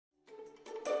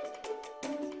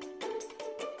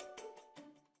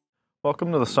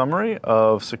Welcome to the summary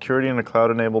of Security in a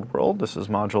Cloud-Enabled World. This is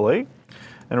Module 8,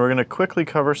 and we're going to quickly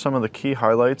cover some of the key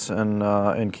highlights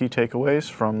and key takeaways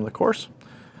from the course.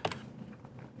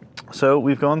 So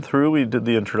we did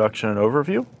the introduction and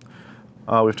overview.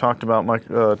 We've talked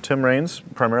about, Tim Raines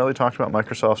primarily talked about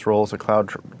Microsoft's role as a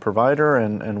cloud provider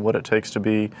and what it takes to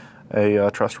be a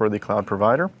trustworthy cloud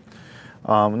provider.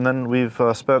 And then we've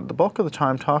spent the bulk of the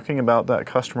time talking about that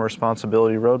customer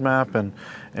responsibility roadmap and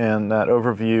that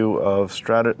overview of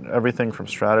everything from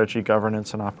strategy,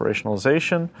 governance, and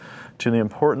operationalization to the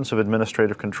importance of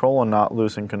administrative control and not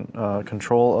losing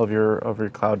control of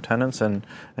your cloud tenants and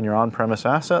your on-premise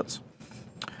assets.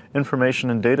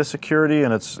 Information and data security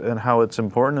and how it's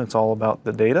important. It's all about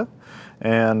the data,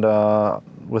 and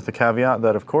with the caveat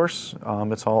that, of course,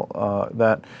 it's all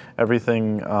that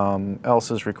everything else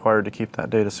is required to keep that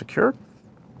data secure.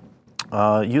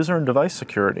 User and device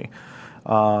security,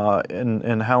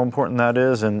 and how important that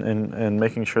is, and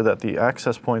making sure that the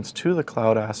access points to the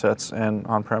cloud assets and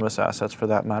on-premise assets, for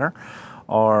that matter,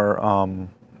 are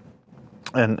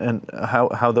and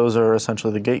how those are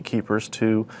essentially the gatekeepers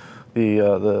to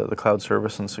the cloud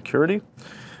service and security,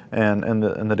 and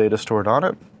the data stored on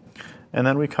it. And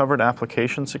then we covered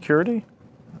application security,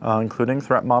 including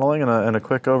threat modeling, and a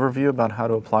quick overview about how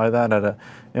to apply that at an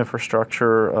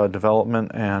infrastructure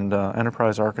development and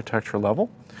enterprise architecture level.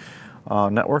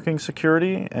 Networking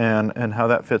security and how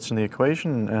that fits in the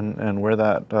equation and where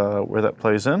that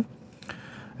plays in.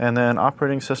 And then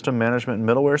operating system management and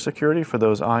middleware security for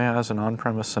those IaaS and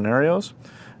on-premise scenarios.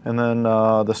 And then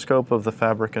the scope of the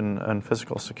fabric and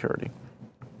physical security.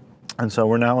 And so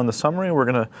we're now in the summary. We're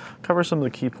going to cover some of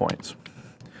the key points.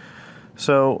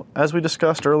 So as we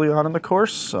discussed early on in the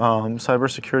course,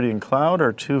 cybersecurity and cloud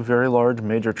are two very large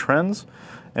major trends,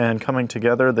 and coming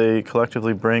together they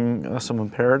collectively bring some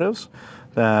imperatives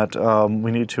that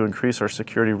we need to increase our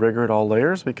security rigor at all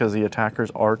layers, because the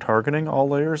attackers are targeting all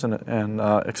layers and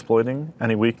exploiting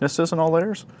any weaknesses in all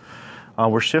layers.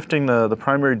 We're shifting the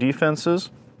primary defenses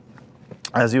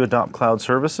as you adopt cloud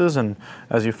services and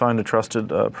as you find a trusted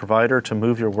provider to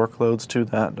move your workloads to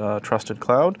that trusted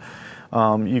cloud.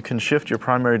 You can shift your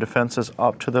primary defenses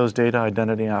up to those data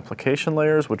identity application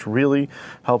layers, which really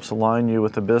helps align you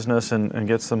with the business and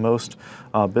gets the most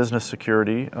business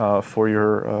security for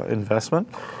your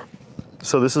investment.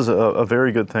 So this is a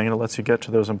very good thing, and it lets you get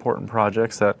to those important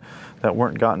projects that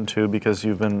weren't gotten to because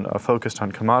you've been focused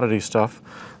on commodity stuff.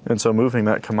 And so moving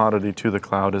that commodity to the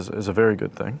cloud is a very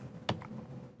good thing.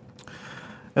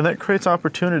 And that creates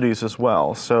opportunities as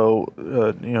well. So,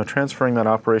 transferring that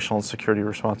operational and security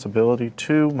responsibility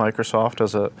to Microsoft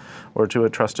or to a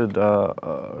trusted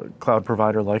cloud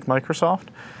provider like Microsoft.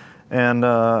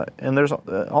 And there's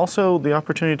also the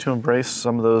opportunity to embrace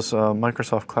some of those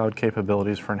Microsoft Cloud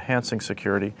capabilities for enhancing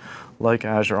security, like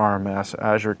Azure RMS,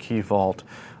 Azure Key Vault,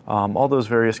 all those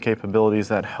various capabilities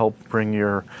that help bring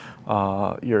your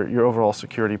overall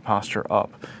security posture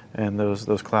up in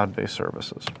those cloud-based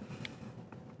services.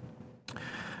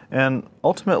 And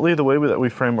ultimately, the way that we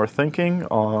frame our thinking,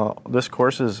 this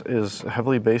course is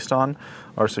heavily based on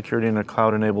our Security in a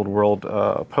Cloud-Enabled World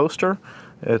poster.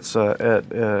 It's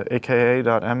at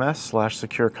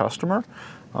aka.ms/securecustomer.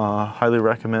 Highly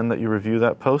recommend that you review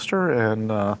that poster,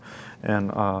 and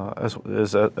as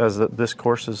this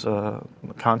course's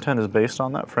content is based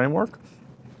on that framework,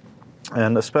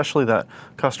 and especially that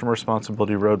customer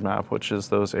responsibility roadmap, which is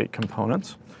those 8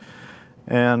 components.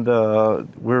 And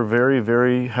we're very,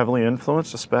 very heavily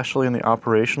influenced, especially in the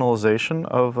operationalization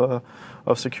of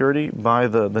security, by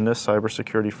the NIST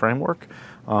cybersecurity framework,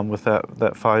 with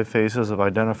that 5 phases of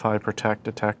identify, protect,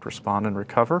 detect, respond, and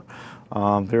recover.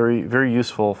 Very, very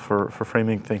useful for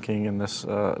framing thinking in this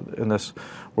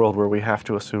world where we have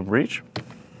to assume breach.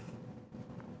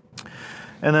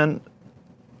 And then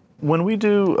when we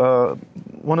do,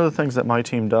 one of the things that my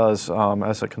team does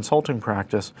as a consulting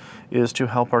practice is to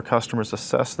help our customers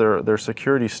assess their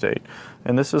security state.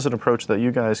 And this is an approach that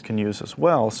you guys can use as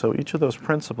well. So each of those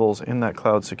principles in that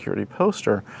cloud security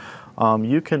poster,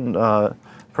 you can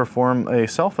perform a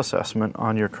self-assessment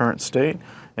on your current state.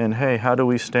 And hey, how do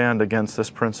we stand against this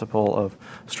principle of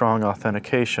strong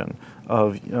authentication,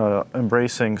 of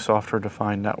embracing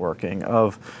software-defined networking,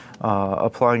 of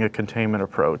applying a containment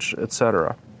approach,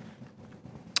 etc.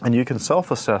 And you can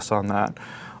self-assess on that,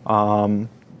 and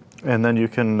then you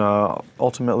can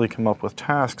ultimately come up with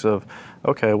tasks of,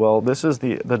 okay, well, this is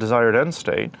the desired end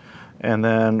state, and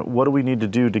then what do we need to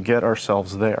do to get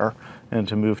ourselves there and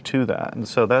to move to that. And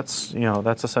so that's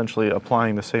essentially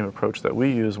applying the same approach that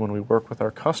we use when we work with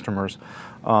our customers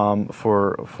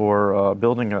for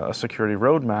building a security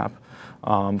roadmap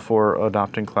for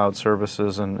adopting cloud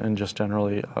services and just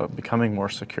generally becoming more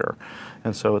secure.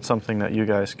 And so it's something that you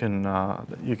guys can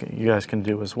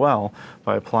do as well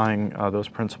by applying those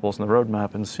principles in the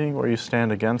roadmap and seeing where you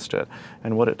stand against it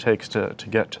and what it takes to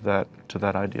get to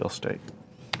that ideal state.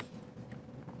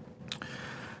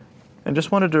 And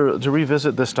just wanted to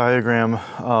revisit this diagram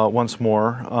once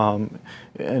more,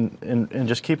 and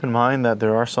just keep in mind that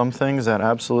there are some things that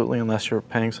absolutely, unless you're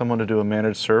paying someone to do a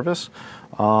managed service,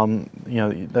 you own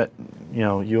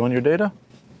your data,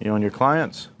 you own your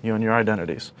clients, you own your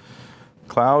identities.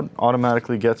 Cloud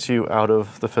automatically gets you out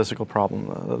of the physical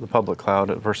problem, the public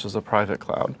cloud versus the private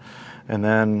cloud, and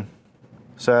then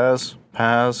SaaS,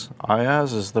 PaaS,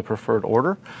 IaaS is the preferred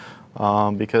order,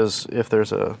 because if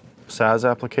there's a SaaS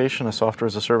application, a software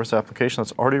as a service application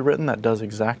that's already written that does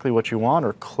exactly what you want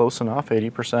or close enough,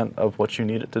 80% of what you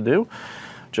need it to do,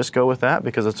 just go with that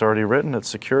because it's already written, it's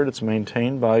secured, it's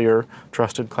maintained by your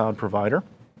trusted cloud provider.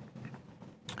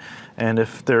 And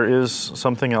if there is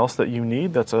something else that you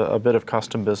need that's a bit of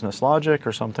custom business logic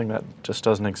or something that just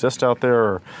doesn't exist out there,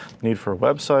 or need for a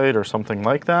website or something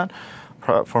like that,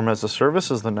 Platform as a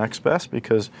Service is the next best,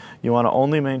 because you want to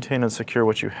only maintain and secure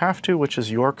what you have to, which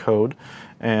is your code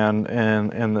and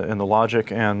the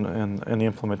logic and the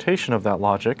implementation of that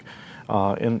logic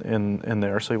in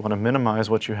there. So you want to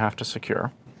minimize what you have to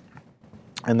secure.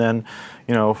 And then,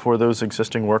 for those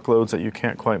existing workloads that you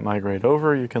can't quite migrate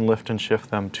over, you can lift and shift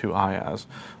them to IaaS,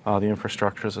 the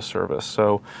infrastructure as a service.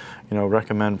 So,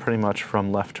 recommend pretty much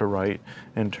from left to right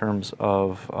in terms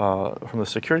of from the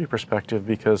security perspective,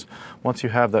 because once you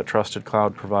have that trusted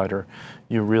cloud provider,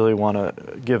 you really want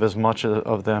to give as much to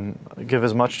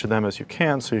them as you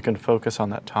can, so you can focus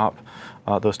on that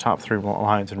those top 3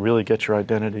 lines and really get your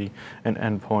identity and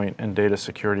endpoint and data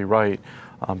security right,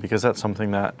 because that's something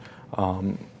that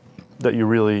you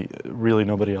really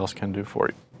nobody else can do for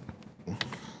you.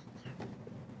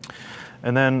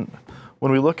 And then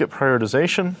when we look at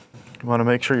prioritization, you want to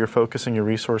make sure you're focusing your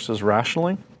resources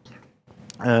rationally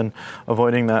and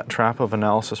avoiding that trap of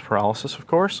analysis paralysis, of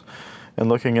course, and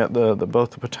looking at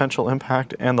both the potential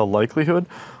impact and the likelihood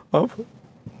of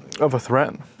a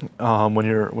threat when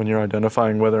you're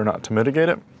identifying whether or not to mitigate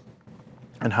it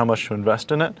and how much to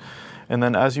invest in it. And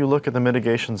then as you look at the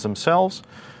mitigations themselves,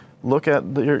 look at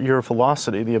your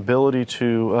velocity, the ability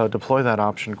to deploy that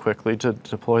option quickly, to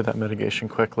deploy that mitigation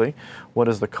quickly. What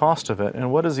is the cost of it,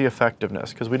 and what is the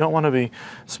effectiveness? Because we don't want to be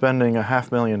spending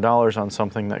 $500,000 on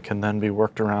something that can then be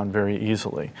worked around very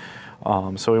easily.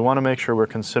 So we want to make sure we're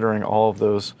considering all of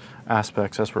those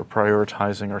aspects as we're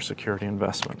prioritizing our security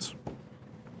investments.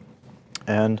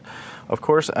 And of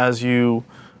course, as you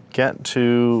get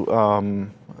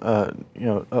to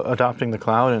adopting the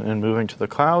cloud and moving to the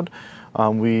cloud,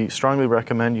 we strongly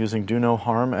recommend using Do No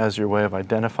Harm as your way of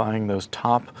identifying those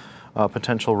top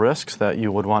potential risks that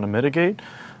you would want to mitigate.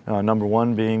 Number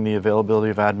 1 being the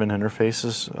availability of admin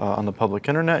interfaces on the public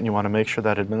internet, and you want to make sure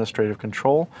that administrative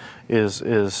control is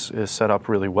set up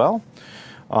really well.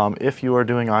 If you are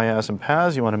doing IaaS and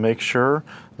PaaS, you want to make sure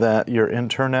that your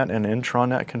internet and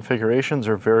intranet configurations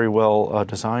are very well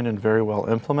designed and very well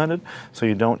implemented, so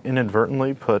you don't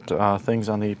inadvertently put things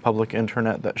on the public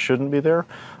internet that shouldn't be there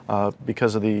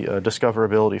because of the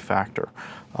discoverability factor,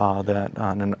 that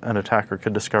an attacker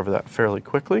could discover that fairly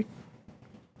quickly.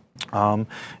 And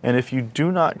if you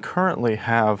do not currently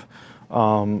have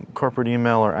corporate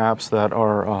email or apps that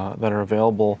are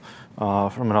available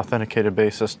from an authenticated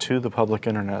basis to the public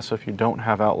internet, so if you don't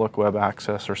have Outlook Web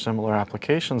Access or similar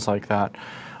applications like that,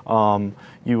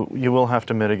 you will have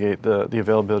to mitigate the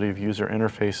availability of user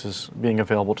interfaces being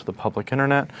available to the public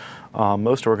internet.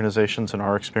 Most organizations, in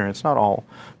our experience, not all,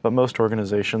 but most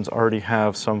organizations already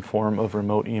have some form of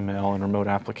remote email and remote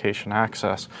application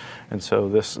access, and so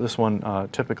this one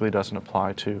typically doesn't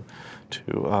apply to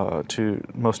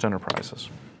most enterprises.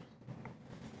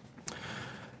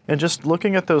 And just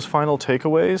looking at those final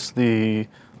takeaways, the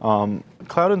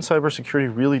cloud and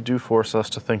cybersecurity really do force us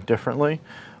to think differently.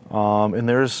 And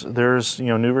there's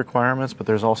new requirements, but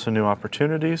there's also new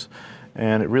opportunities,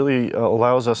 and it really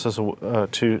allows us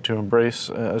to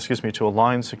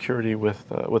align security with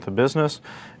the business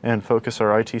and focus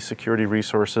our IT security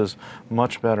resources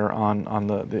much better on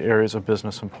the areas of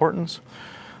business importance.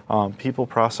 People,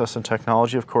 process, and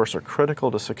technology, of course, are critical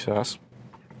to success.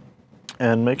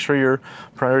 And make sure you're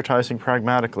prioritizing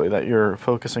pragmatically, that you're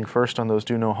focusing first on those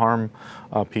do no harm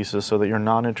pieces so that you're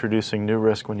not introducing new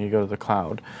risk when you go to the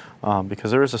cloud.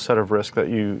 Because there is a set of risk that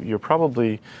you're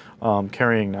probably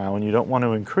carrying now, and you don't want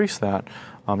to increase that.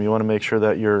 You want to make sure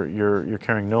that you're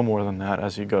carrying no more than that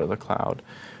as you go to the cloud.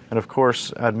 And of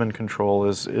course, admin control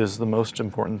is the most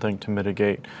important thing to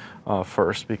mitigate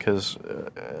first, because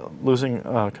losing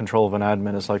control of an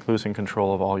admin is like losing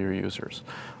control of all your users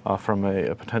from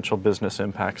a potential business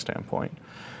impact standpoint.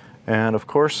 And of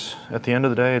course, at the end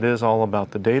of the day, it is all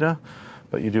about the data,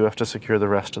 but you do have to secure the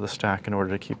rest of the stack in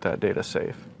order to keep that data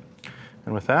safe.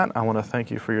 And with that, I want to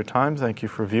thank you for your time, thank you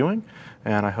for viewing,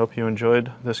 and I hope you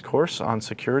enjoyed this course on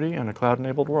security in a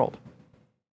cloud-enabled world.